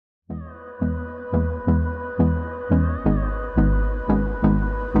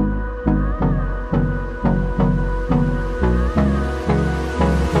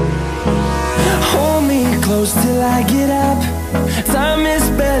close till I get up. Time is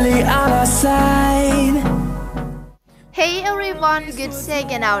barely on our side. Hey everyone, good to see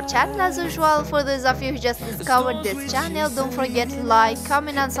again our channel as usual. For those of you who just discovered this channel, don't forget to like,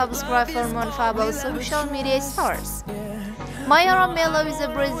 comment and subscribe for more fabulous social media stars. Mayara Melo is a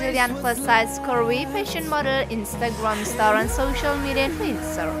Brazilian plus-size curvy fashion model, Instagram star and social media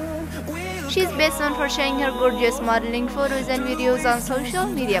influencer. She is best known for sharing her gorgeous modeling photos and videos on social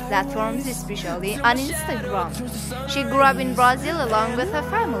media platforms, especially on Instagram. She grew up in Brazil along with her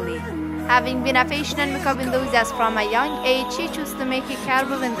family. Having been a fashion and makeup enthusiast from a young age, she chose to make a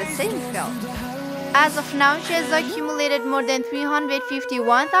career in the same field. As of now, she has accumulated more than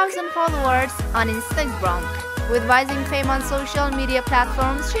 351,000 followers on Instagram. With rising fame on social media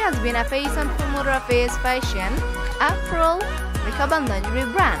platforms, she has been a face and promoter of various fashion, apparel, makeup and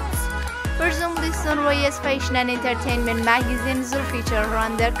lingerie brands. Presumably soon various fashion and entertainment magazines will feature her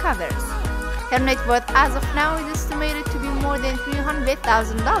on their covers. Her net worth as of now is estimated to be more than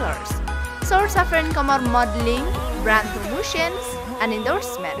 $300,000. Sources of her income are modeling, brand promotions, and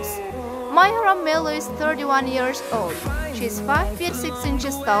endorsements. Mayara Melo is 31 years old. She is 5 feet 6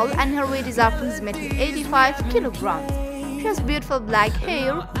 inches tall and her weight is approximately 85 kilograms. She has beautiful black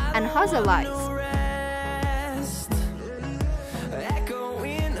hair and hazel eyes.